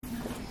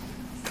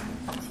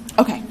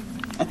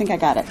I think I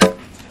got it.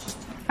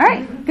 All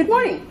right. Good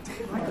morning.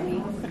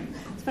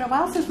 It's been a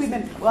while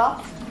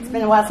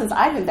since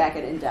I've been back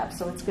at In-Depth,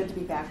 so it's good to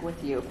be back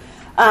with you.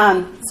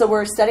 So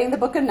we're studying the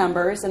book of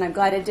Numbers, and I'm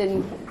glad it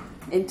didn't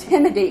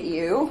intimidate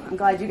you. I'm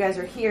glad you guys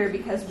are here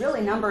because really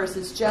Numbers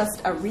is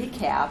just a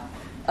recap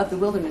of the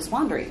wilderness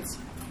wanderings.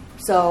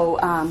 So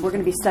we're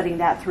going to be studying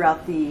that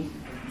throughout the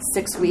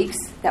 6 weeks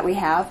that we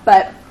have.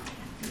 But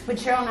when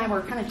Cheryl and I were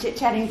kind of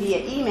chit-chatting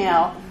via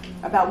email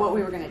about what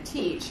we were going to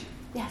teach.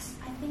 Yes?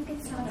 I think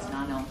it's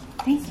Nano.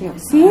 Thank you.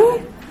 See?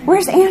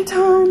 Where's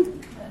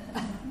Anton?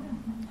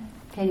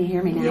 Can you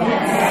hear me now?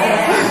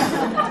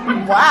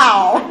 Yes.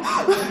 Wow.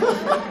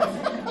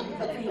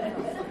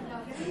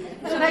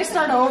 Should I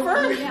start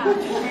over? Yeah.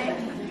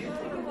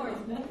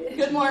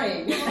 Good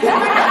morning.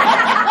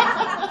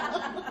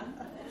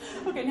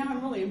 Okay, now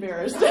I'm really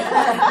embarrassed.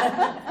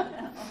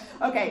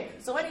 Okay,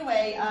 so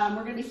anyway,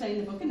 we're going to be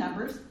studying the book of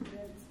Numbers.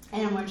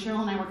 And when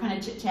Cheryl and I were kind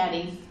of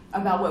chit-chatting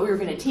about what we were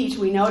going to teach,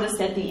 we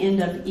noticed at the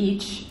end of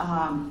each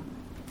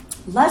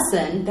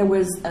lesson, there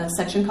was a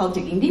section called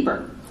Digging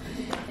Deeper.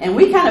 And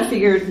we kind of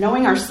figured,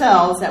 knowing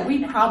ourselves, that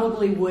we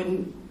probably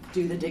wouldn't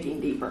do the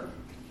Digging Deeper.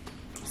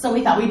 So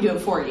we thought we'd do it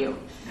for you.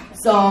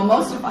 So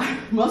most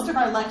of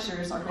our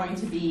lectures are going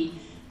to be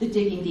the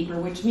Digging Deeper,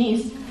 which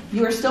means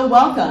you are still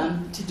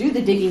welcome to do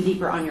the Digging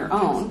Deeper on your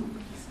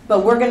own,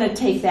 but we're going to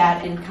take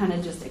that and kind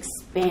of just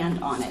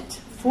expand on it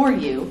for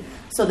you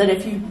so that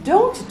if you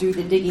don't do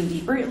the Digging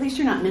Deeper, at least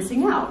you're not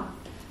missing out.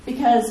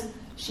 Because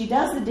she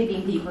does the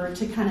Digging Deeper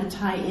to kind of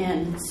tie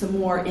in some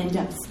more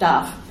in-depth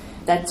stuff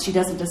that she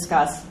doesn't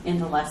discuss in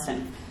the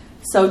lesson.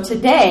 So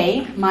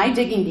today, my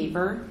Digging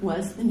Deeper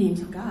was the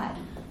names of God.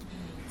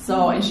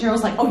 So, and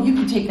Cheryl's like, oh, you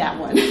can take that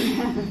one.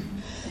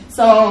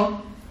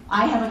 So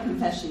I have a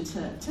confession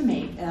to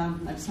make. I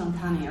was telling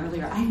Connie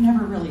earlier, I've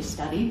never really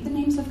studied the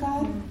names of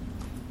God.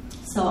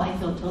 So I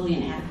feel totally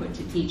inadequate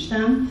to teach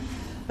them.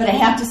 But I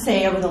have to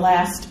say, over the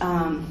last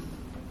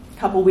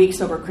couple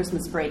weeks over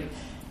Christmas break,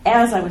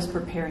 as I was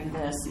preparing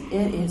this,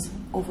 it is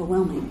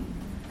overwhelming,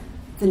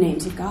 the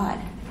names of God.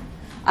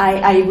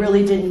 I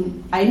really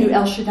didn't. I knew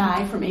El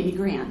Shaddai from Amy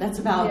Grant. That's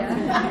about.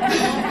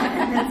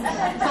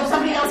 Yeah. So if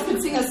somebody else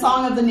could sing a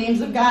song of the names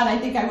of God, I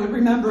think I would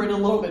remember it a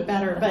little bit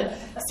better. But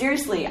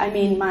seriously, I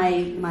mean,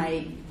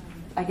 my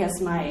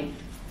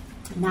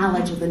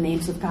knowledge of the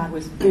names of God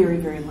was very,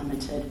 very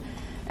limited.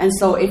 And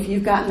so if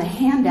you've gotten the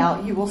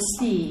handout, you will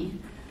see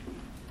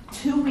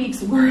 2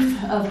 weeks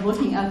worth of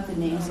looking up the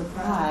names of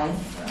God,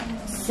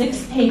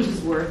 6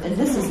 pages worth, and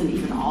this isn't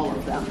even all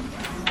of them.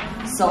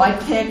 So I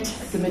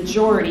picked the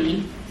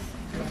majority,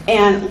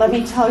 and let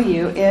me tell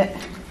you, it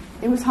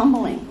was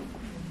humbling.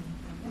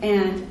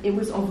 And it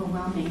was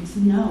overwhelming to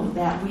know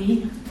that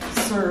we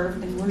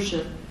serve and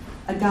worship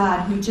a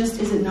God who just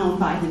isn't known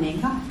by the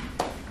name God.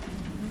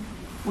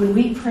 When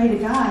we pray to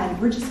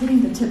God, we're just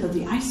hitting the tip of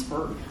the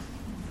iceberg.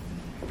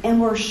 And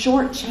we're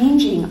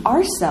shortchanging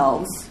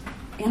ourselves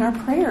in our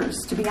prayers,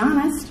 to be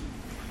honest.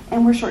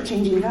 And we're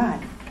shortchanging God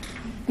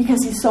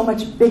because He's so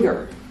much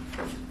bigger.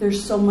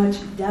 There's so much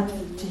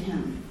depth to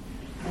Him.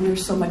 And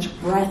there's so much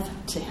breadth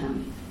to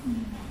Him.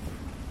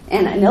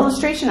 And an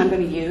illustration I'm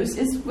going to use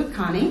is with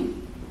Connie.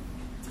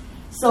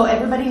 So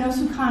everybody knows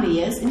who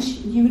Connie is, and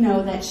you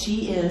know that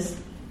she is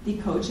the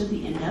coach of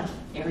the In-Depth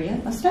area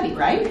of study,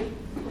 right?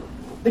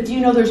 But do you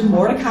know there's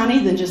more to Connie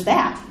than just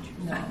that?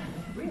 No.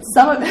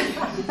 Some of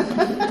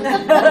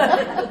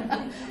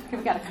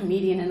we've got a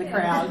comedian in the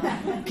crowd,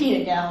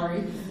 peanut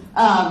gallery.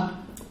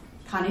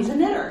 Connie's a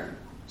knitter.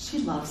 She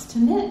loves to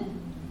knit.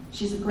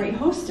 She's a great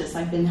hostess.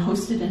 I've been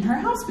hosted in her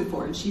house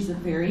before, and she's a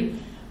very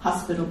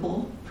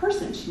hospitable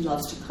person. She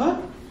loves to cook,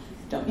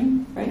 don't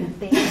you? Right?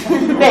 Bake.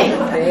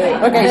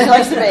 Okay, she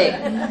likes to bake.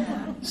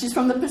 She's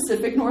from the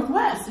Pacific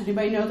Northwest. Did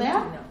anybody know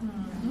that?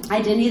 No.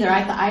 I didn't either.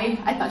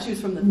 I thought she was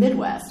from the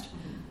Midwest,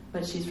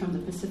 but she's from the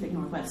Pacific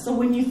Northwest. So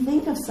when you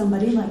think of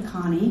somebody like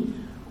Connie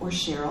or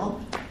Cheryl,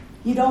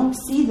 you don't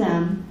see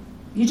them.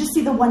 You just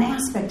see the one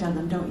aspect of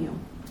them, don't you?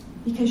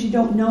 Because you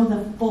don't know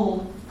the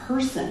full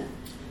person.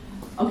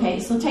 Okay,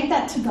 so take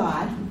that to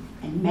God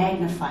and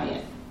magnify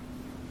it.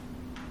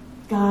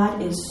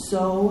 God is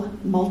so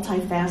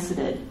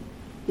multifaceted.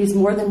 He's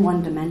more than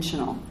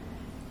one-dimensional.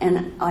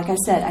 And like I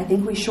said, I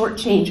think we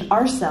shortchange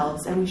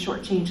ourselves and we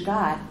shortchange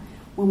God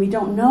when we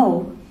don't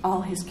know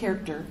all His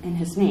character and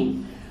His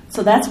name.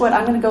 So that's what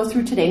I'm going to go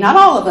through today. Not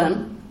all of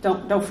them.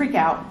 Don't freak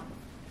out.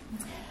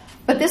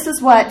 But this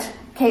is what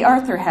Kay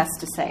Arthur has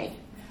to say.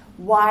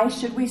 Why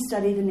should we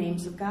study the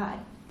names of God?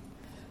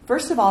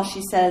 First of all,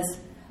 she says,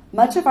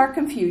 much of our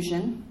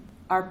confusion,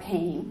 our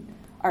pain,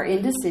 our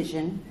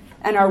indecision,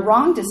 and our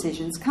wrong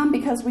decisions come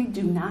because we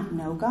do not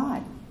know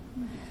God.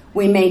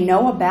 We may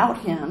know about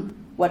Him,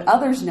 what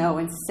others know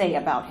and say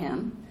about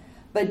Him,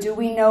 but do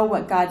we know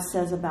what God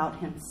says about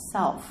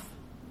Himself?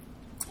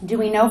 Do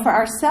we know for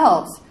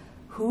ourselves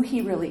who He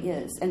really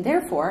is, and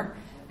therefore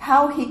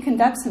how He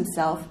conducts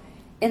Himself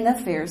in the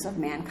affairs of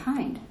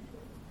mankind?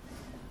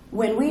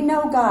 When we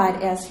know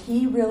God as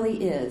He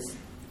really is,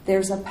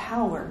 there's a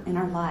power in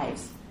our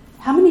lives.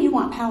 How many of you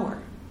want power?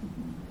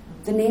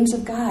 The names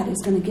of God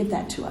is going to give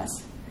that to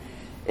us.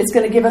 It's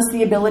going to give us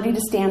the ability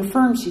to stand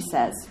firm, she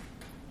says.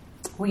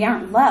 We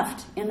aren't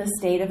left in the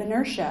state of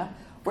inertia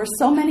where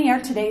so many are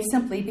today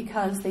simply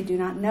because they do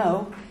not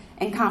know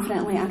and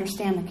confidently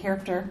understand the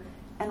character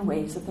and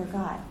ways of their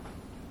God.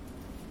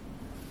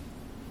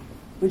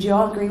 Would you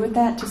all agree with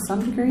that to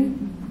some degree?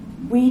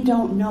 We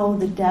don't know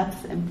the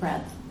depth and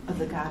breadth of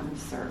the God we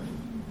serve.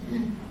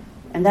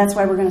 And that's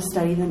why we're going to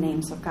study the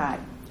names of God.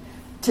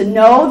 To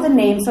know the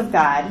names of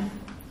God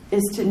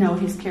is to know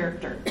his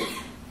character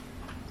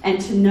and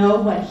to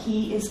know what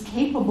he is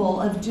capable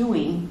of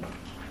doing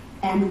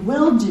and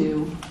will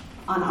do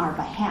on our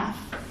behalf.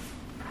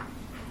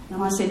 And I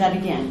want to say that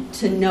again.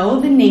 To know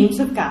the names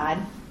of God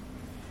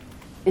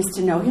is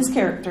to know his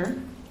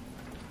character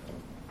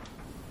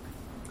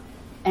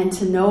and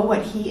to know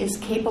what he is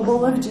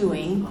capable of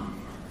doing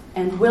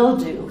and will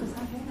do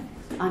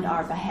on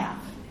our behalf.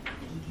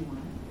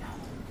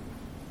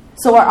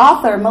 So our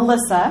author,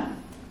 Melissa,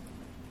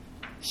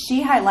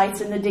 she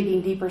highlights in the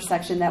Digging Deeper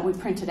section that we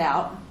printed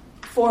out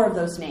 4 of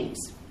those names.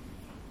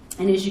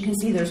 And as you can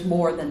see, there's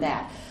more than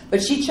that.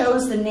 But she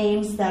chose the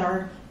names that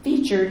are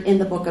featured in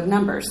the book of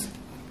Numbers.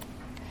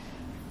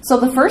 So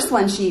the first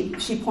one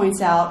she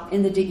points out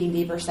in the Digging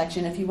Deeper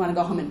section, if you want to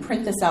go home and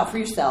print this out for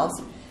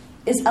yourselves,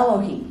 is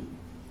Elohim.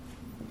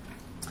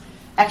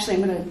 Actually,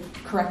 I'm going to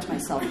correct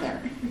myself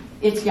there.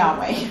 It's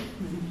Yahweh,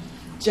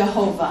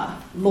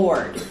 Jehovah,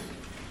 Lord.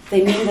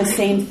 They mean the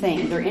same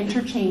thing. They're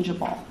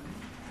interchangeable.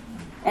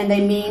 And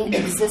they mean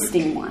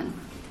existing one.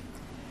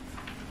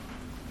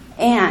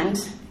 And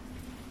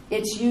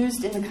it's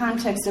used in the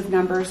context of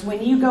Numbers.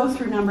 When you go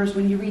through Numbers,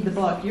 when you read the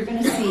book, you're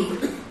going to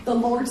see the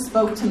Lord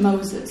spoke to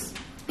Moses.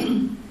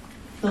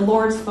 The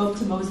Lord spoke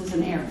to Moses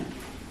and Aaron.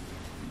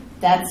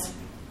 That's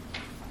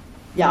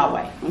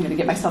Yahweh. I'm going to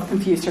get myself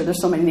confused here.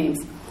 There's so many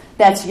names.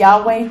 That's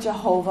Yahweh,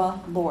 Jehovah,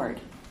 Lord,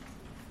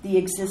 the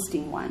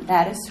existing one.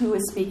 That is who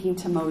is speaking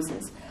to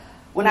Moses.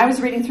 When I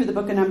was reading through the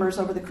book of Numbers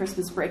over the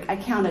Christmas break, I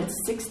counted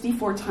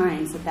 64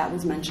 times that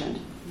was mentioned.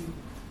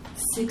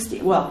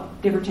 60, well,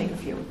 give or take a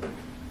few.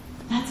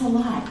 That's a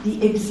lot.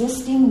 The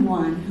existing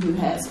one who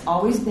has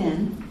always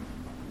been,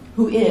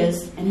 who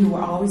is, and who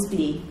will always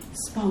be,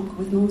 spoke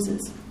with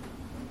Moses.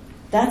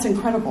 That's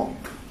incredible.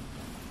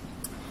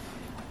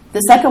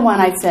 The second one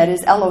I said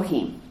is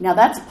Elohim. Now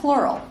that's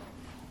plural.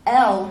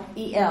 El,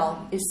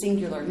 is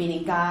singular,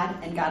 meaning God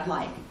and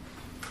God-like.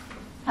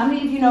 How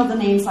many of you know the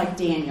names like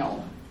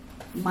Daniel,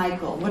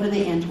 Michael? What do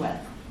they end with?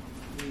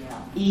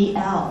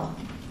 El,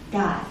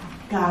 God,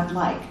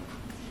 God-like.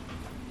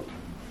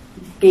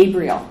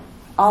 Gabriel.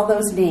 All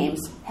those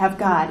names have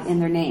God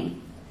in their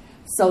name.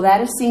 So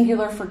that is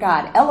singular for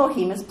God.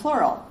 Elohim is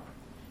plural,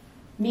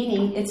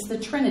 meaning it's the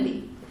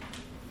Trinity.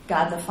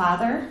 God the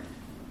Father,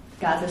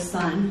 God the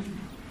Son,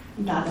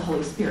 and God the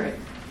Holy Spirit.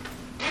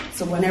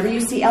 So whenever you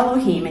see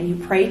Elohim and you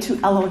pray to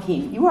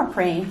Elohim, you are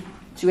praying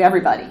to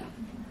everybody.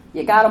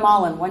 You got them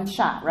all in one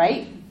shot,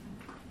 right?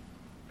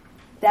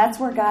 That's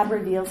where God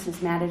reveals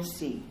his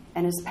majesty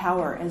and his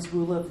power as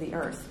ruler of the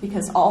earth,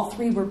 because all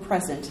 3 were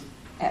present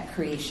at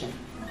creation.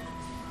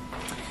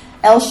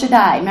 El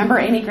Shaddai. Remember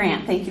Amy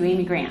Grant? Thank you,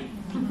 Amy Grant.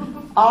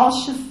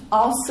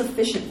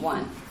 All-sufficient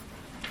one.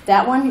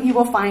 That one you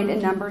will find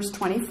in Numbers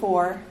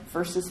 24,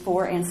 verses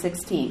 4 and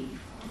 16.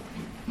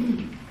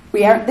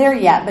 We aren't there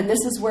yet, but this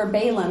is where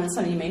Balaam, and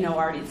some of you may know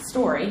already the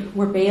story,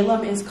 where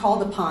Balaam is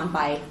called upon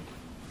by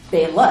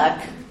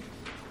Balak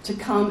to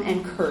come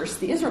and curse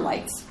the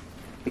Israelites.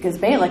 Because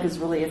Balak is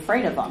really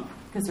afraid of them,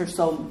 because they're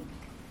so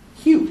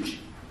huge.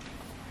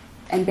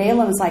 And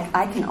Balaam is like,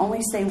 I can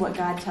only say what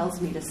God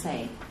tells me to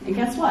say. And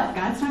guess what?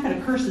 God's not going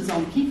to curse his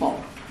own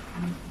people.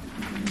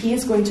 He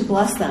is going to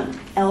bless them.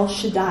 El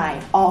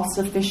Shaddai,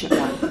 all-sufficient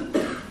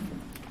one.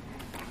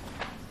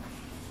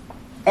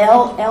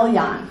 El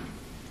Elyon,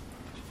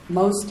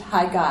 Most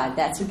High God.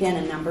 That's again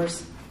in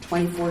Numbers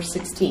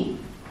 24:16.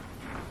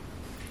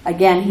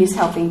 Again, he's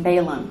helping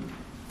Balaam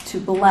to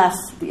bless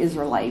the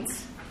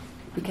Israelites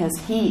because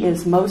he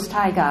is Most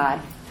High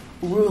God,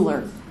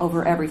 ruler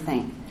over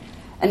everything.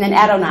 And then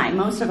Adonai.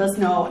 Most of us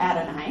know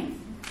Adonai,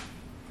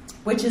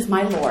 which is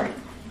my Lord.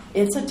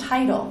 It's a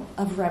title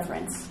of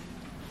reverence.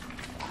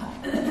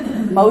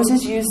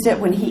 Moses used it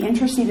when he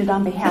interceded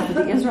on behalf of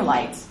the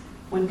Israelites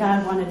when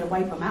God wanted to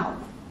wipe them out.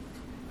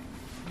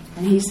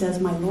 And he says,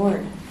 my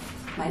Lord,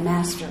 my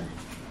Master,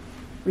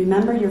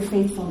 remember your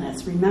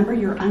faithfulness. Remember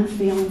your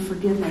unfailing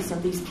forgiveness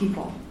of these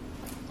people.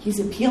 He's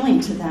appealing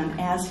to them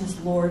as his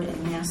Lord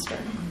and Master.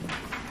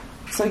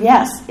 So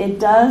yes, it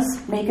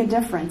does make a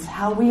difference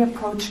how we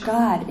approach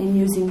God in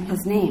using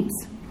his names.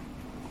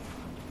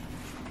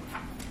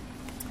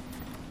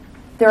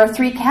 There are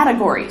 3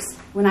 categories.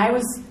 When I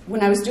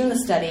was doing the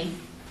study,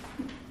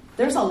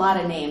 there's a lot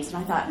of names, and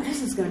I thought,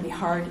 this is going to be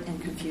hard and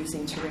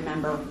confusing to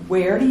remember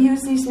where to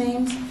use these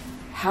names,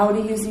 how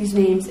to use these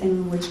names, and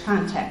in which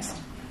context.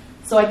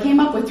 So I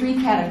came up with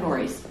 3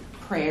 categories: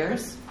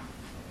 prayers,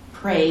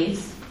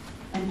 praise,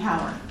 and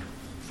power.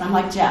 So I'm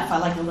like Jeff, I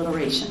like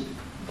alliteration.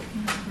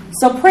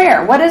 So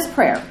prayer, what is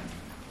prayer?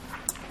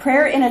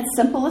 Prayer in its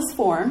simplest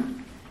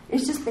form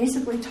It's just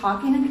basically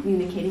talking and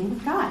communicating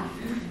with God.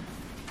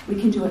 We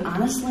can do it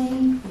honestly,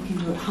 we can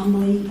do it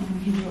humbly, and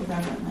we can do it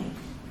reverently.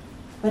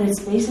 But it's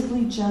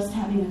basically just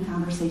having a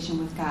conversation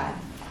with God.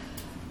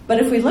 But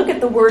if we look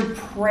at the word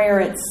prayer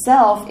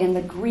itself in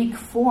the Greek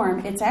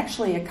form, it's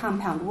actually a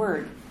compound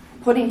word,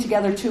 putting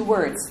together two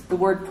words. The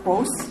word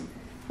pros,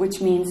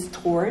 which means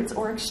towards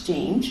or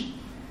exchange,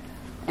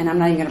 and I'm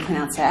not even going to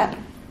pronounce that.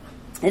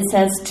 It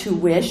says to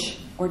wish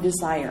or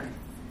desire.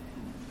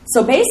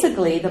 So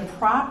basically, the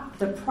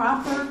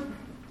proper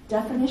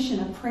definition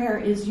of prayer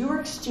is you're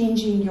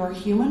exchanging your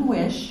human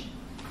wish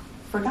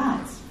for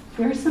God's.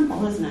 Very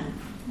simple, isn't it?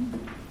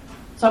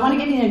 So I want to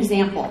give you an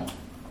example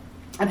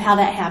of how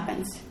that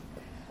happens.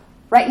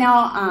 Right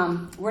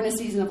now, we're in a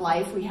season of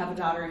life. We have a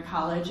daughter in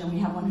college, and we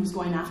have one who's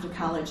going off to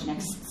college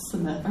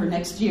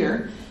next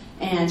year.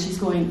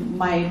 And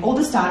my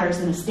oldest daughter is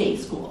in a state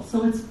school,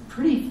 so it's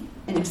pretty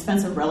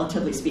inexpensive,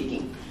 relatively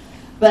speaking.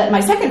 But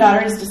my second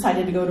daughter has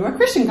decided to go to a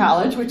Christian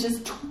college, which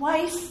is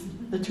twice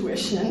the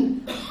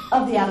tuition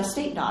of the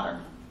out-of-state daughter.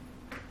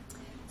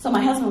 So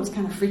my husband was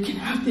kind of freaking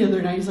out the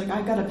other night. He's like,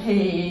 I've got to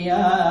pay.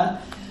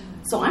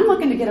 So I'm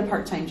looking to get a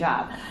part-time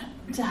job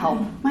to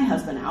help my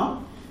husband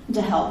out,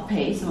 to help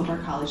pay some of our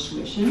college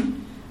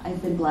tuition.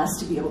 I've been blessed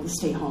to be able to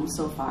stay home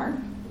so far.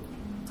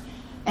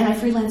 And I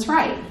freelance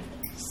write.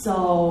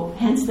 So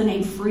hence the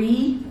name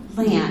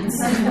Freelance.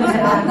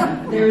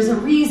 There's a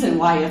reason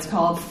why it's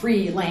called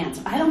freelance.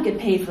 I don't get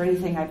paid for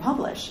anything I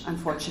publish,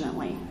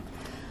 unfortunately.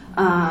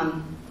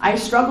 I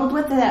struggled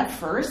with it at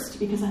first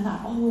because I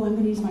thought, I'm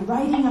going to use my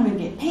writing, I'm going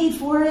to get paid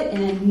for it.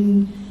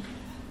 And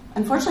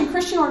unfortunately,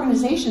 Christian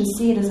organizations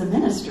see it as a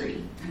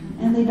ministry,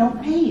 and they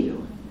don't pay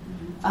you.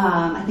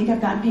 I think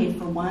I've gotten paid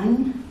for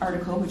one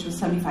article, which was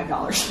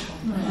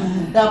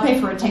 $75. They'll pay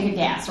for a tank of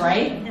gas,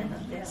 right?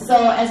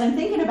 So as I'm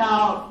thinking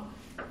about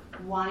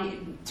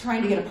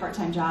trying to get a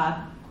part-time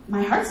job,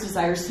 my heart's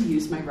desire is to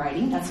use my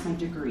writing. That's my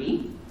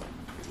degree.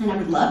 And I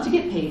would love to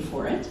get paid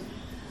for it.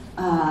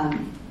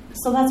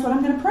 So that's what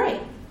I'm going to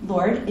pray.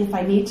 Lord, if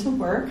I need to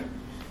work,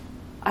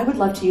 I would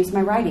love to use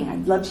my writing.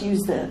 I'd love to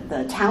use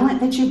the talent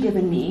that you've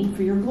given me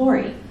for your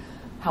glory.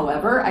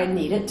 However, I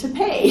need it to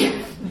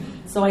pay.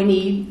 So I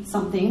need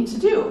something to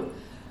do.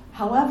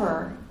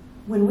 However,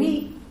 when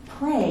we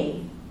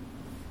pray,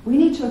 we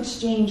need to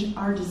exchange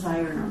our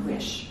desire and our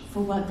wish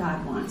for what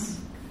God wants.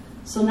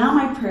 So now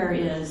my prayer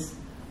is,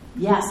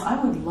 yes,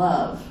 I would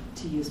love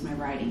to use my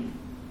writing.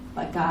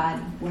 But God,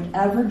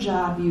 whatever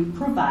job you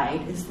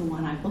provide is the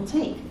one I will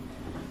take,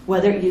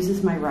 whether it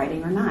uses my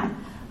writing or not.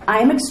 I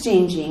am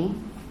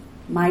exchanging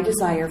my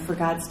desire for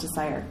God's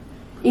desire.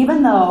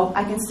 Even though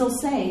I can still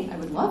say, I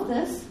would love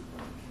this.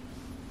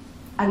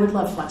 I would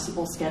love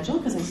flexible schedule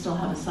because I still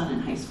have a son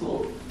in high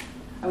school.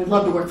 I would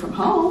love to work from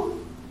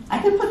home. I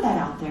can put that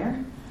out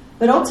there.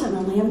 But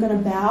ultimately, I'm going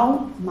to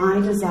bow my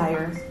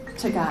desire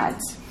to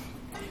God's.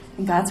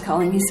 And God's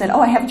calling me. He said,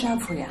 I have a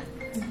job for you.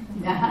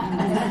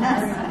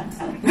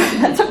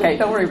 That's okay.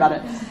 Don't worry about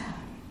it.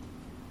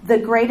 The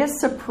greatest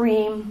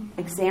supreme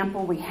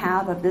example we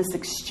have of this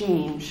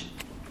exchange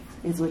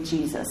is with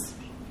Jesus.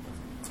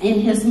 In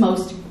his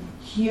most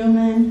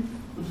human,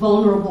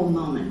 vulnerable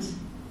moment,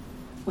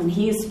 when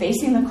he is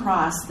facing the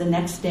cross the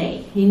next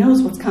day, he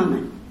knows what's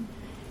coming.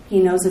 He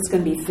knows it's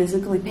going to be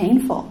physically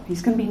painful.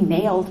 He's going to be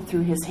nailed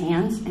through his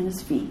hands and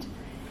his feet.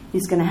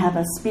 He's going to have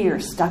a spear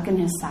stuck in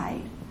his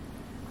side.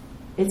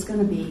 It's going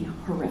to be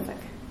horrific.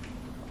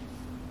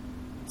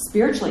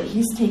 Spiritually,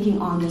 he's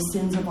taking on the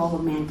sins of all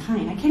of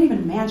mankind. I can't even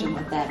imagine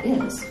what that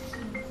is.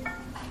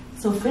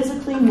 So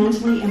physically,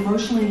 mentally,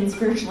 emotionally, and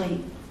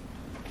spiritually,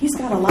 he's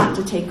got a lot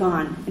to take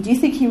on. Do you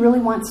think he really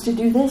wants to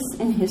do this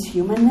in his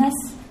humanness?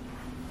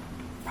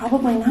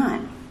 Probably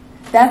not.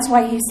 That's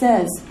why he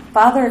says,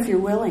 Father, if you're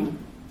willing,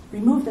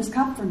 remove this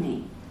cup from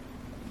me.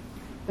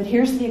 But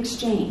here's the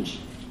exchange.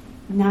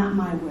 Not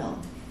my will,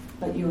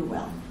 but your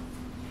will.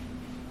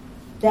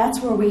 That's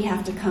where we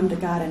have to come to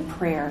God in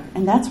prayer.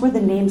 And that's where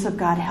the names of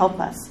God help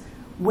us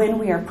when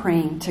we are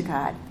praying to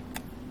God.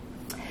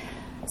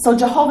 So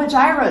Jehovah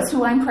Jireh is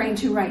who I'm praying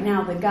to right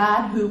now, the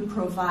God who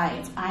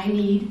provides. I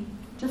need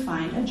to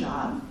find a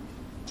job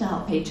to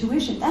help pay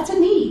tuition. That's a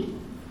need,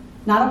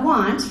 not a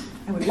want.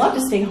 I would love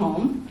to stay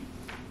home.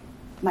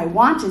 My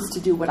want is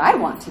to do what I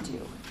want to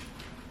do.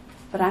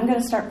 But I'm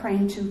going to start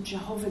praying to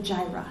Jehovah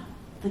Jireh,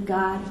 the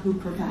God who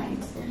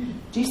provides.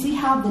 Do you see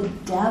how the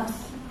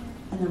depth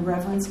and the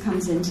reverence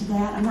comes into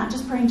that? I'm not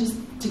just praying just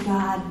to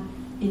God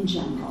in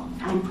general.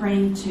 I'm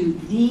praying to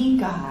the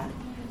God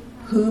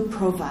who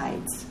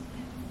provides.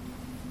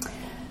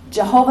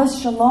 Jehovah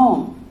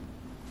Shalom,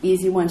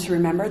 easy one to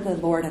remember, the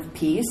Lord of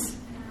peace.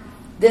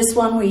 This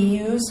one we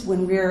use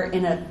when we're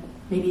in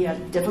maybe a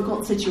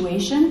difficult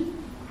situation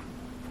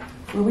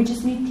where we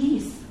just need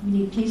peace. We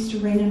need peace to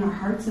reign in our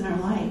hearts and our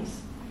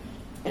lives.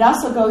 It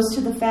also goes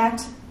to the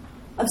fact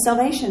of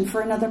salvation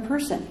for another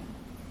person.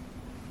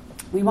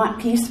 We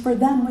want peace for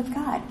them with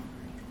God.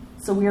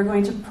 So we are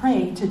going to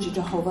pray to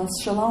Jehovah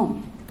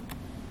Shalom.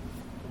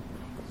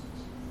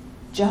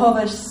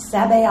 Jehovah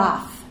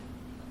Sabaoth.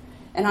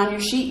 And on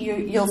your sheet,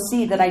 you'll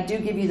see that I do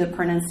give you the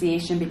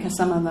pronunciation because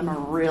some of them are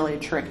really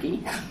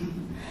tricky.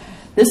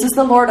 This is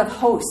the Lord of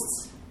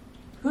hosts.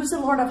 Who's the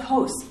Lord of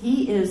hosts?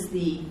 He is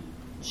the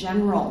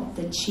general,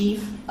 the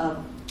chief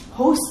of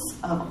hosts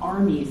of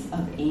armies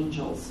of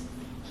angels.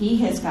 He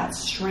has got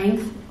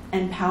strength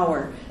and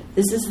power.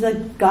 This is the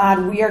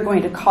God we are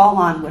going to call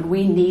on when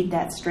we need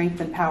that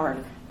strength and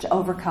power to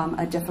overcome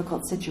a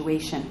difficult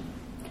situation.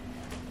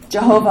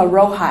 Jehovah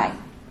Rohi.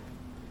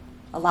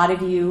 A lot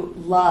of you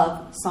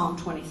love Psalm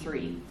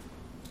 23.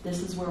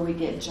 This is where we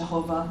get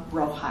Jehovah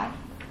Rohi,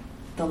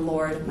 the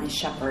Lord my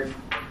shepherd.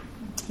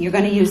 You're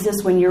going to use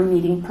this when you're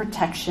needing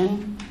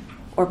protection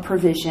or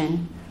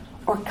provision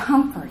or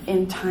comfort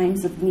in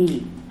times of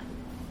need.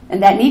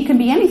 And that need can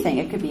be anything.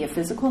 It could be a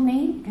physical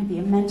need, it can be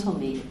a mental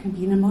need, it can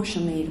be an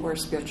emotional need or a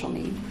spiritual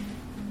need.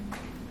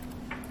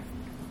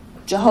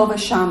 Jehovah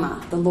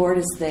Shammah, the Lord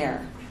is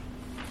there.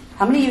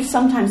 How many of you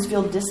sometimes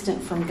feel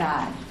distant from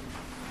God?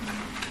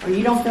 Or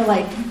you don't feel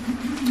like,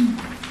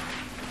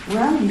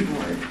 where are you,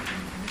 Lord?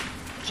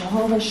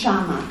 Jehovah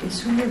Shammah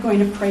is who you're going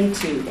to pray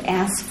to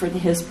ask for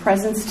his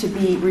presence to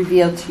be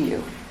revealed to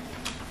you.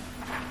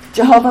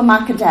 Jehovah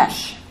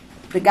Makadesh,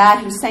 the God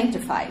who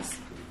sanctifies.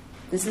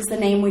 This is the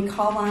name we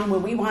call on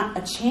when we want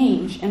a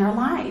change in our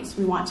lives.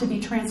 We want to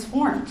be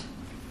transformed.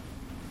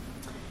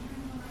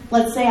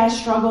 Let's say I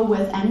struggle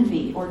with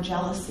envy or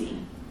jealousy.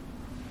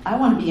 I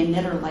want to be a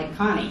knitter like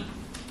Connie.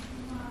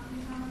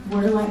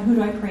 Who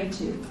do I pray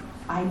to?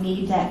 I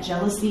need that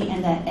jealousy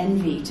and that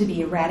envy to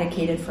be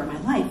eradicated from my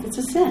life. It's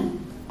a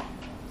sin.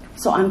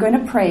 So I'm going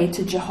to pray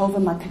to Jehovah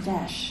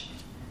Makadesh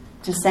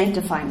to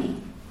sanctify me,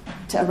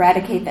 to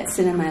eradicate that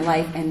sin in my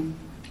life and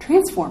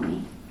transform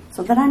me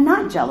so that I'm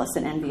not jealous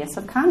and envious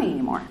of Connie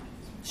anymore.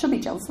 She'll be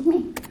jealous of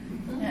me.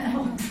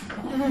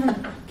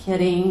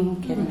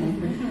 Kidding.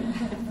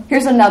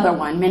 Here's another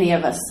one many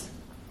of us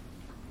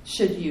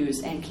should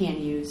use and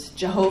can use.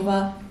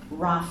 Jehovah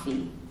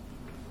Raphi.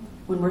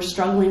 When we're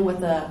struggling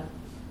with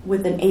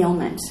an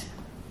ailment,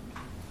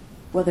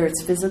 whether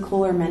it's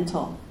physical or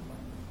mental,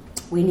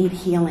 we need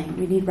healing,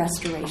 we need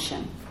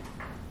restoration.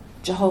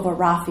 Jehovah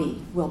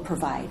Raphi will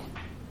provide.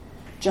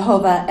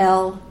 Jehovah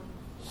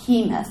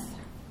El-Hemeth,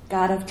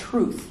 God of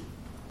truth.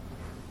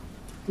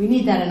 We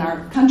need that in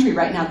our country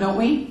right now, don't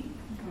we?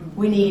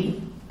 We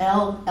need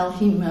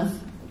El-Hemeth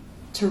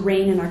to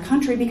reign in our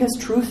country because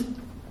truth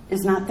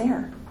is not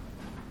there.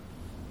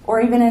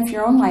 Or even in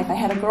your own life, I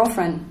had a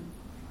girlfriend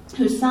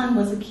whose son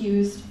was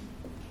accused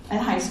in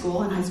high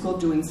school of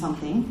doing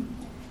something.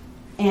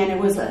 And it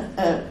was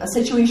a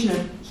situation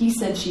of he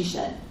said, she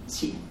said.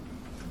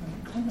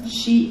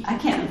 I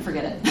can't even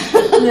forget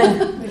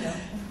it.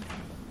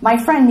 My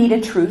friend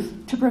needed truth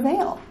to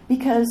prevail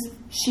because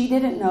she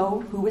didn't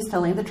know who was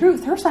telling the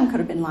truth. Her son could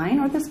have been lying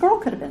or this girl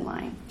could have been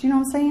lying. Do you know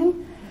what I'm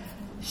saying?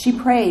 She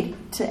prayed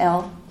to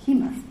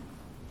El-Hemeth.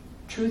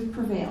 Truth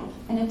prevailed,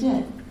 and it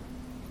did.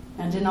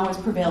 And it didn't always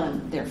prevail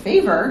in their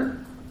favor,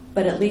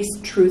 but at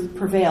least truth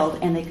prevailed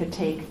and they could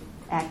take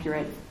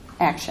accurate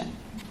action.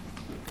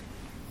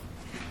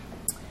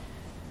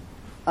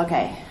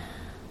 Okay.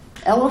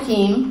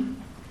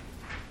 Elohim,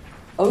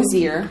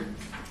 Ozir,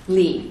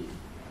 Lee.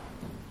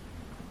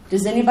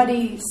 Does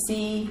anybody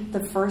see the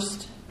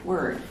first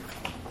word?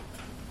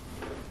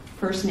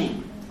 First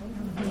name.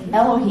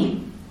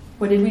 Elohim.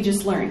 What did we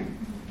just learn?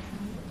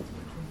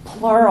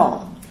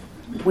 Plural.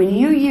 When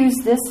you use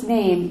this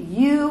name,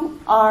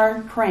 you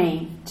are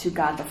praying to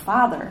God the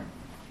Father,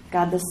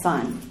 God the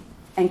Son,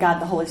 and God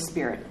the Holy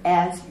Spirit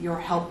as your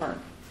helper.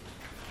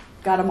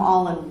 Got them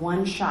all in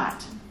one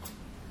shot.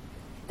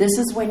 This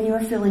is when you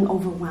are feeling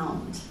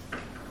overwhelmed,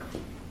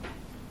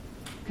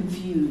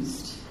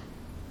 confused.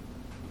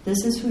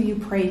 This is who you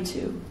pray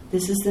to.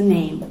 This is the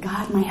name.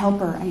 God, my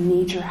helper, I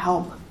need your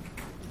help.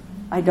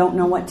 I don't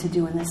know what to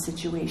do in this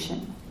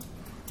situation.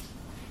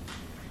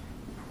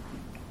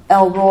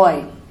 El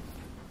Roy,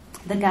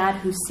 the God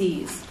who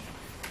sees.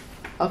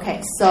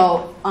 Okay,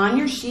 so on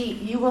your sheet,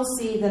 you will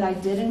see that I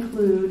did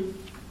include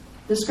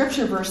the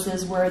scripture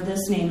verses where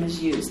this name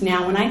is used.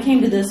 Now, when I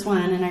came to this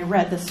one and I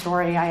read the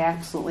story, I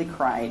absolutely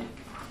cried.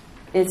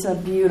 It's a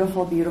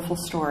beautiful, beautiful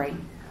story.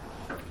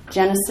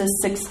 Genesis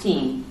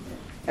 16.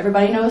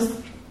 Everybody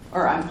knows,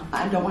 or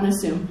I don't want to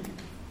assume,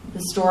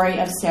 the story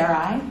of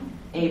Sarai,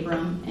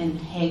 Abram, and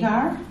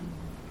Hagar.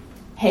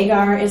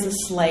 Hagar is a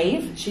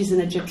slave. She's an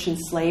Egyptian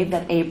slave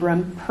that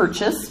Abram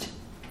purchased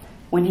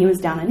when he was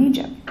down in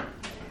Egypt.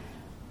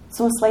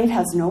 So a slave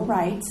has no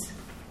rights,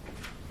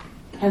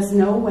 has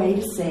no way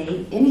to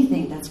say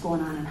anything that's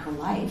going on in her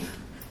life.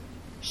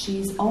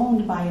 She's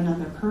owned by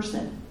another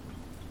person.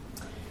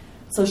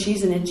 So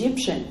she's an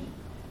Egyptian.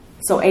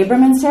 So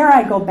Abram and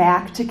Sarai go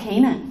back to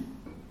Canaan.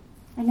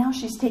 And now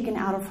she's taken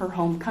out of her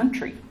home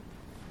country,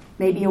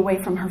 maybe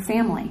away from her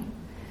family.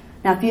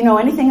 Now, if you know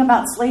anything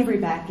about slavery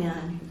back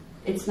then,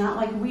 it's not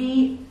like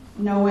we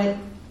know it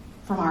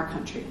from our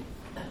country.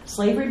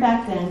 Slavery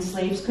back then,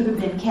 slaves could have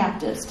been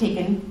captives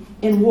taken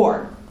in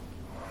war.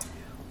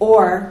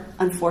 Or,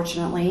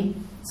 unfortunately,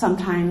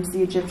 sometimes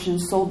the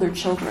Egyptians sold their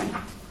children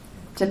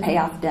to pay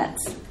off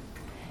debts.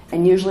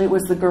 And usually it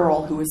was the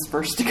girl who was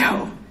first to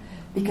go,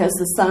 because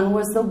the son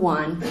was the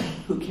one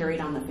who carried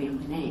on the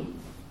family name.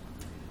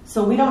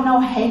 So we don't know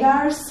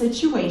Hagar's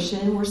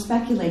situation. We're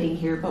speculating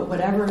here, but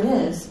whatever it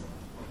is,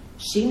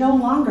 she no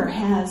longer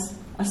has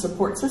a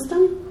support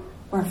system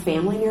or a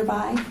family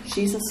nearby.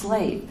 She's a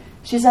slave.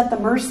 She's at the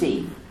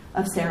mercy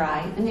of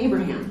Sarai and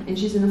Abraham, and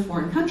she's in a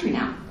foreign country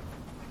now.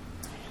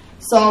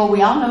 So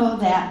we all know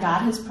that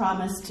God has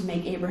promised to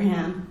make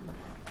Abraham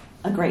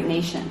a great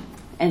nation.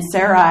 And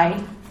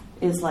Sarai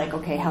is like,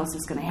 okay, how's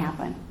this going to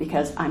happen?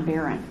 Because I'm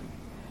barren.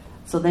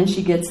 So then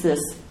she gets this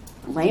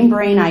lame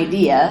brain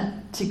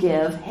idea to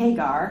give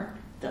Hagar,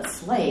 the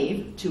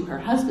slave, to her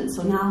husband.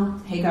 So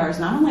now Hagar is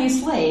not only a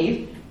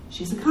slave,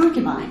 she's a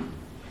concubine.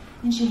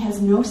 And she has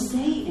no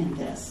say in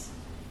this.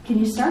 Can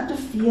you start to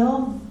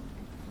feel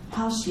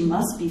how she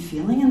must be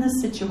feeling in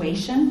this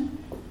situation?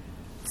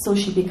 So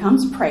she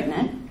becomes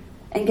pregnant.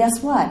 And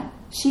guess what?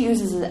 She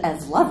uses it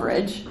as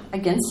leverage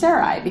against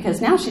Sarai,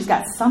 because now she's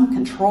got some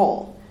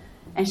control.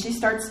 And she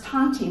starts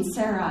taunting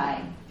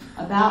Sarai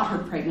about her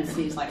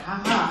pregnancy. She's like,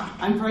 ha ha,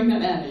 I'm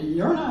pregnant and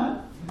you're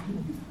not.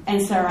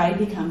 And Sarai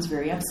becomes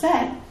very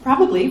upset,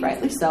 probably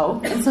rightly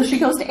so. And so she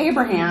goes to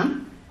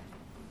Abraham.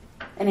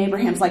 And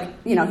Abraham's like,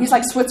 he's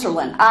like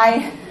Switzerland.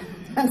 I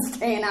am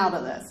staying out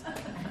of this.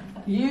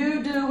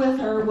 You do with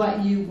her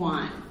what you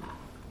want.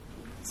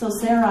 So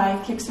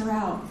Sarai kicks her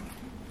out.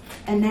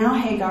 And now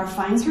Hagar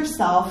finds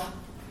herself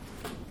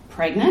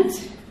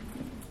pregnant,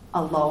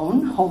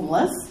 alone,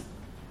 homeless,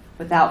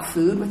 without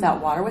food,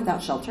 without water,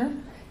 without shelter,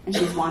 and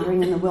she's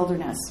wandering in the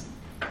wilderness.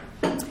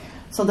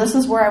 So this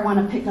is where I want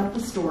to pick up the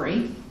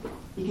story,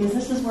 because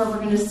this is where we're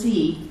going to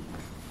see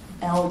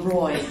El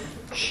Roi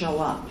show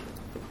up.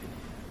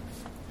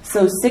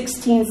 So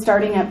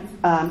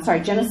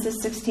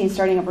Genesis 16,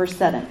 starting at verse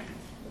 7.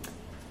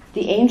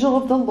 The angel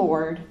of the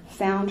Lord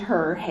found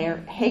her,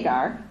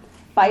 Hagar,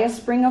 by a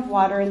spring of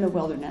water in the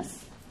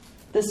wilderness,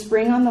 the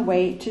spring on the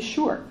way to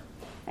Shur.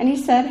 And he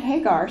said,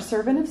 Hagar,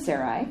 servant of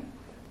Sarai,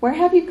 where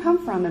have you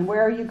come from and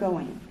where are you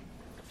going?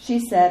 She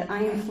said,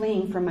 I am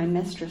fleeing from my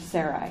mistress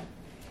Sarai.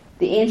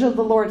 The angel of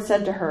the Lord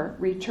said to her,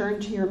 return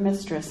to your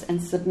mistress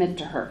and submit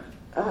to her.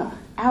 Ugh,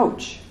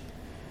 ouch.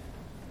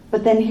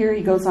 But then here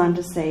he goes on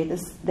to say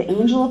this, the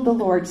angel of the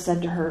Lord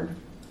said to her,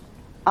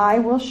 I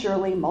will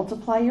surely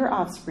multiply your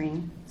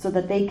offspring so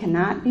that they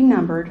cannot be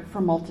numbered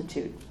for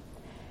multitude.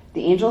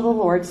 The angel of the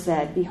Lord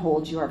said,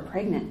 behold, you are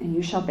pregnant, and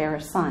you shall bear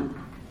a son.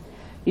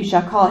 You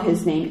shall call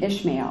his name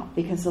Ishmael,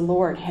 because the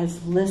Lord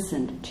has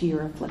listened to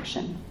your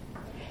affliction.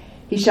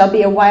 He shall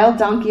be a wild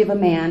donkey of a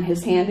man,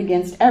 his hand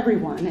against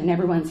everyone, and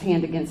everyone's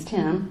hand against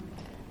him.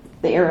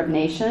 The Arab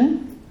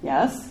nation,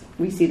 yes,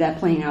 we see that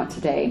playing out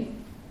today.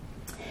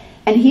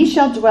 And he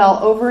shall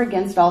dwell over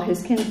against all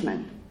his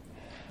kinsmen.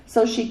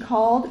 So she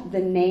called the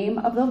name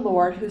of the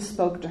Lord who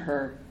spoke to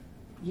her,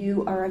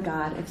 you are a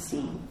God of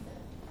seeing.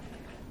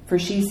 For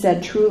she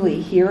said,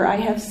 truly, here I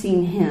have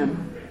seen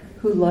him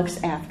who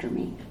looks after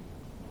me.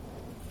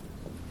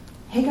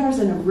 Hagar's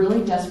in a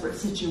really desperate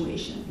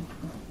situation,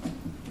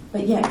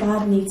 but yet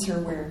God meets her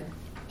where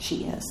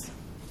she is.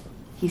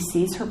 He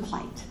sees her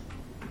plight.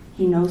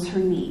 He knows her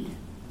need.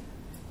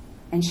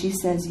 And she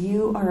says,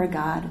 you are a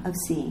God of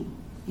seeing.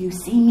 You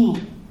see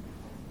me.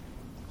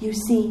 You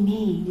see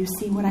me. You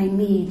see what I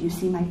need. You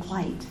see my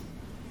plight.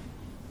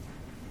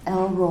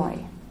 El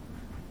Roi.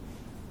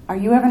 Are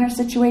you ever in a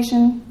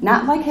situation,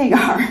 not like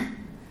Hagar,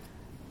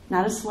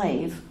 not a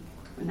slave,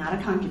 not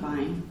a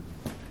concubine,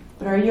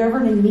 but are you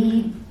ever in a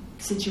need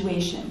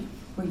situation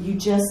where you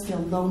just feel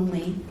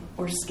lonely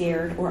or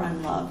scared or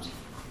unloved?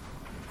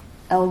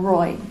 El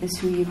Roi is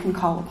who you can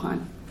call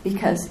upon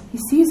because he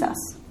sees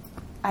us.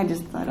 I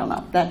don't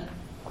know.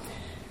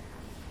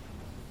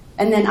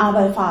 And then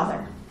Abba,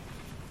 Father.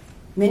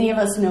 Many of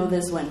us know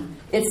this one.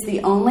 It's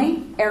the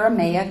only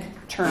Aramaic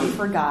term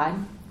for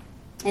God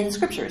in the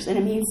scriptures, and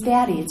it means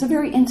daddy. It's a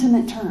very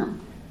intimate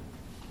term.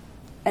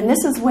 And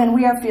this is when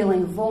we are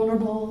feeling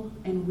vulnerable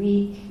and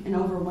weak and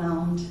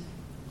overwhelmed.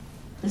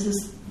 This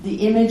is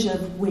the image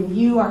of when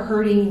you are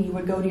hurting and you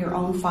would go to your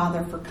own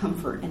father for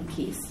comfort and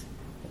peace.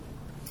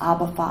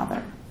 Abba,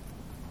 Father.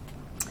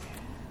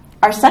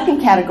 Our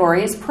second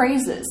category is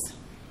praises.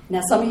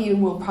 Now, some of you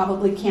will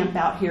probably camp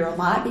out here a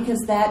lot because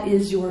that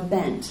is your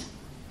bent.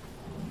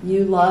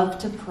 You love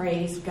to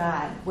praise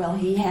God. Well,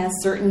 he has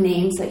certain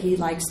names that he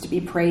likes to be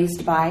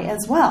praised by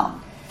as well.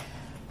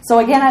 So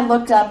again, I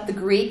looked up the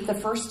Greek. The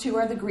first two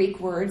are the Greek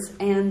words,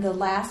 and the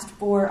last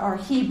four are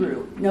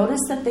Hebrew.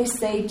 Notice that they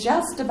say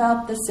just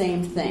about the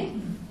same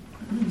thing.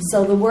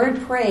 So the word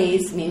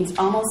praise means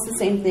almost the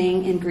same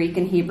thing in Greek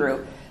and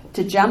Hebrew.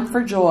 To jump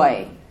for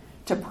joy,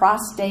 to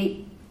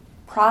prostrate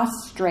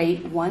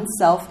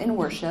oneself in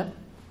worship,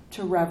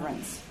 to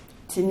reverence,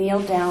 to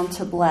kneel down,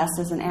 to bless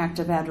as an act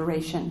of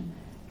adoration,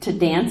 to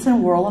dance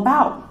and whirl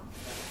about,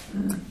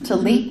 to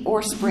leap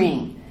or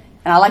spring.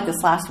 And I like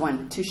this last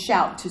one, to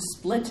shout, to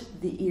split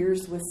the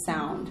ears with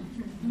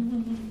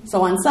sound.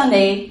 So on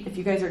Sunday, if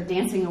you guys are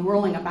dancing and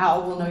whirling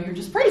about, we'll know you're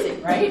just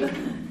praising, right?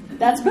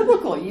 That's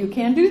biblical. You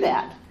can do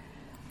that.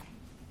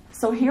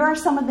 So here are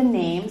some of the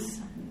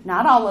names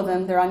not all of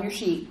them, they're on your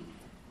sheet,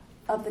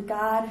 of the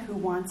God who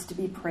wants to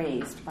be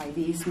praised by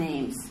these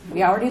names.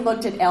 We already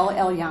looked at El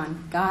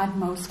Elyon, God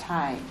Most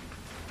High.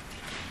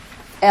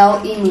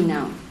 El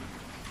Immuno,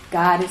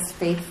 God is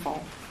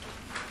faithful.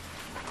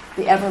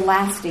 The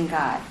everlasting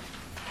God,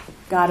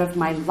 God of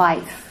my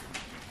life,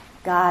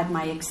 God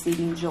my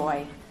exceeding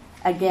joy.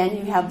 Again,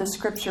 you have the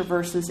scripture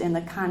verses in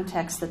the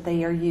context that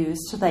they are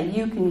used so that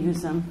you can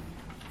use them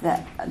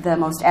the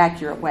most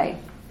accurate way.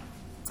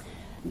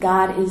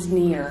 God is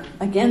near.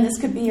 Again, this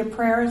could be your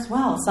prayer as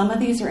well. Some of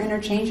these are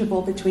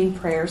interchangeable between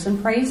prayers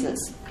and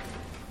praises.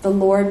 The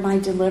Lord my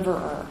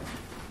deliverer,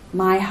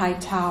 my high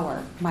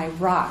tower, my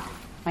rock,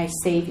 my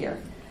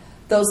Savior.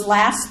 Those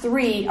last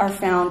three are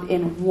found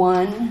in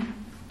one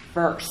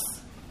verse.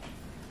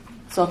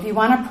 So if you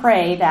want to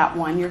pray that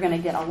one, you're going to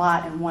get a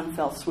lot in one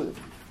fell swoop.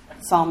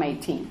 Psalm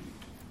 18.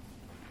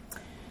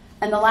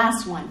 And the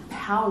last one,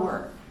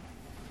 power.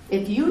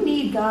 If you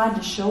need God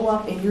to show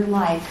up in your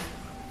life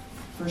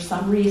for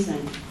some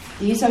reason,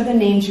 these are the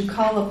names you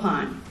call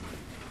upon.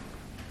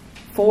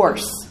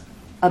 Force,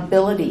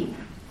 ability,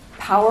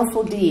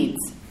 powerful deeds,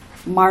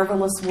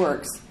 marvelous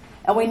works.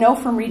 And we know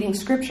from reading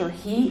Scripture,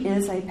 He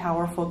is a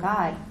powerful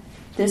God.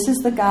 This is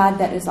the God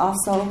that is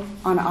also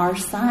on our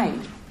side.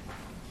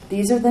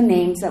 These are the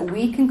names that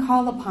we can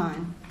call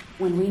upon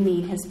when we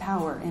need His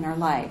power in our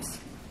lives.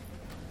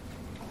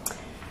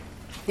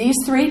 These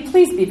three,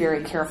 please be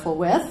very careful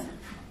with.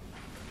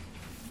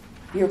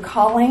 You're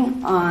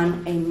calling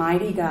on a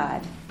mighty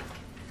God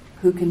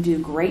who can do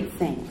great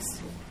things.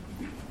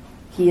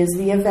 He is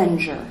the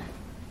avenger.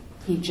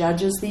 He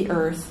judges the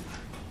earth.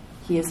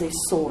 He is a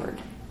sword.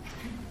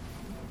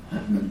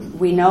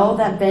 We know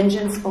that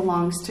vengeance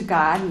belongs to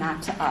God,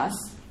 not to us.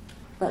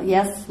 But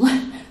yes,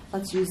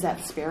 let's use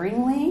that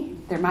sparingly.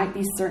 There might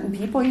be certain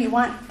people you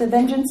want the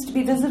vengeance to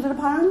be visited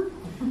upon.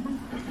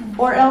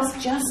 Or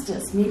else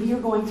justice. Maybe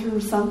you're going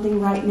through something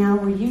right now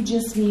where you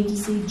just need to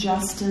see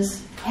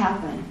justice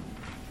happen.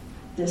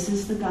 This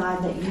is the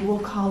God that you will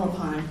call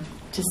upon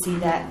to see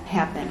that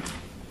happen.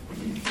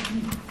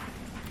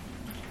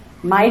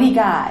 Mighty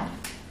God.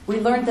 We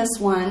learned this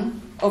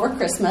one over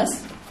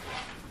Christmas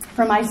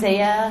from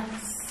Isaiah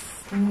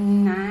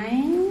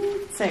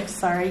 6.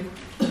 Sorry.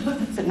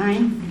 Is it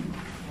 9?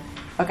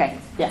 Okay,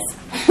 yes.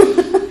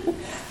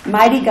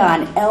 Mighty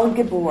God, El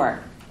Gibor.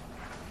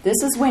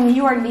 This is when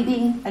you are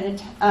needing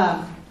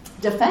a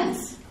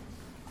defense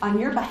on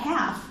your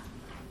behalf.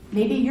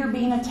 Maybe you're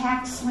being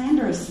attacked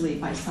slanderously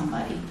by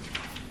somebody.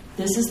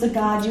 This is the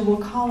God you will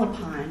call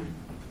upon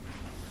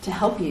to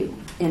help you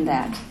in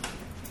that.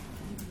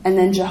 And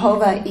then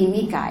Jehovah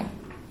Emike,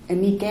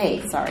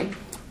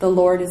 the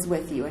Lord is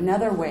with you.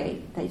 Another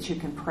way that you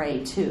can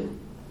pray too.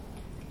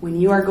 When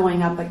you are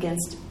going up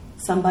against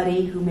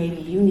somebody who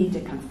maybe you need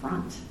to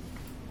confront,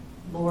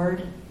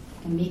 Lord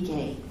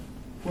Emike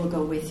will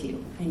go with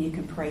you and you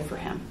can pray for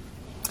him.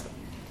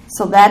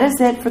 So that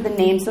is it for the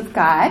names of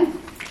God.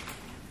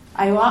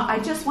 I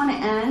just want to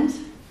end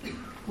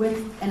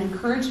with an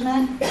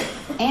encouragement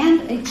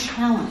and a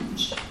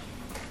challenge.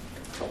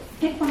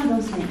 Pick one of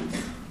those names.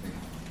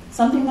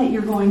 Something that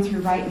you're going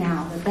through right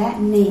now, that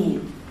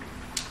name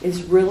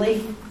is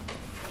really,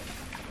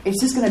 it's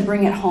just going to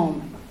bring it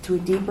home to a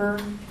deeper,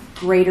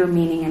 greater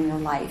meaning in your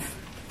life.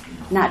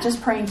 Not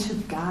just praying to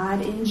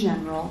God in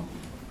general,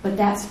 but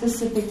that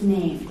specific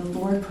name, the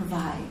Lord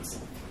provides,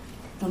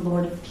 the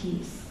Lord of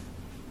peace.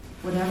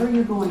 Whatever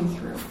you're going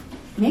through,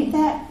 make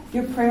that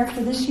your prayer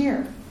for this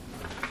year.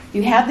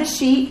 You have the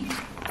sheet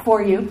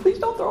for you. Please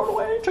don't throw it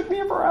away. It took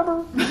me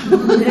forever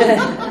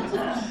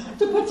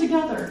to put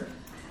together.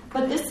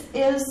 But this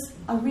is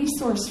a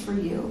resource for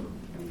you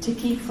to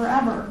keep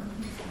forever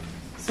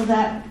so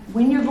that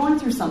when you're going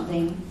through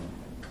something,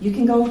 you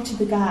can go to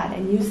the God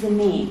and use the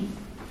name.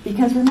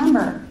 Because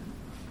remember,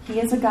 He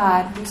is a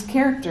God whose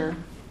character,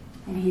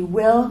 and He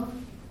will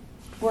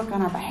work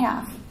on our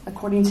behalf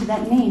according to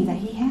that name that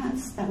He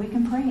has, that we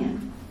can pray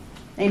in.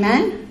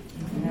 Amen?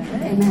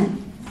 Amen.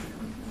 Amen.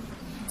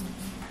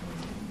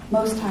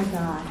 Most High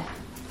God,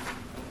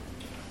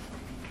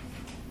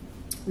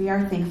 we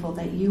are thankful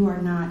that You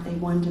are not a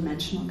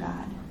one-dimensional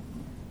God,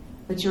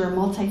 but You are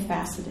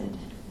multifaceted.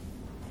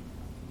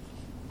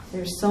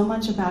 There's so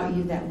much about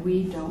You that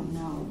we don't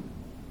know.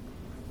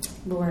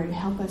 Lord,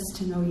 help us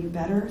to know You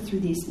better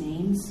through these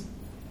names.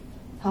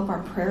 Help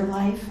our prayer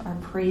life, our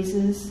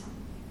praises,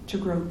 to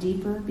grow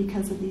deeper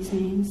because of these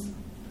names.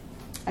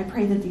 I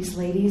pray that these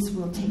ladies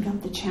will take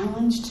up the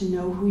challenge to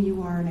know who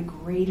You are in a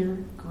greater,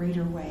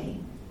 greater way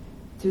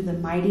through the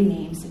mighty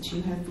names that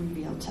You have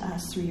revealed to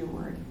us through Your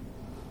word.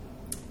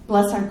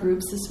 Bless our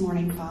groups this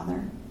morning,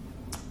 Father,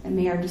 and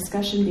may our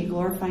discussion be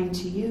glorifying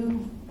to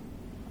You,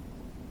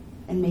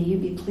 and may You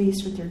be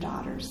pleased with Your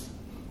daughters,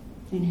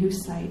 in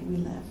whose sight we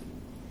live.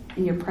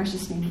 In Your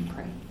precious name we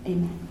pray.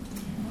 Amen.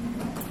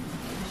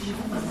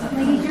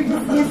 Ladies, you're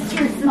dismissed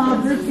to your small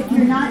groups. If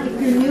you're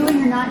new and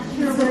you're not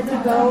sure where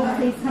to go,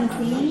 please come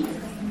see me,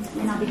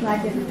 and I'll be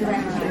glad to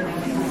direct you.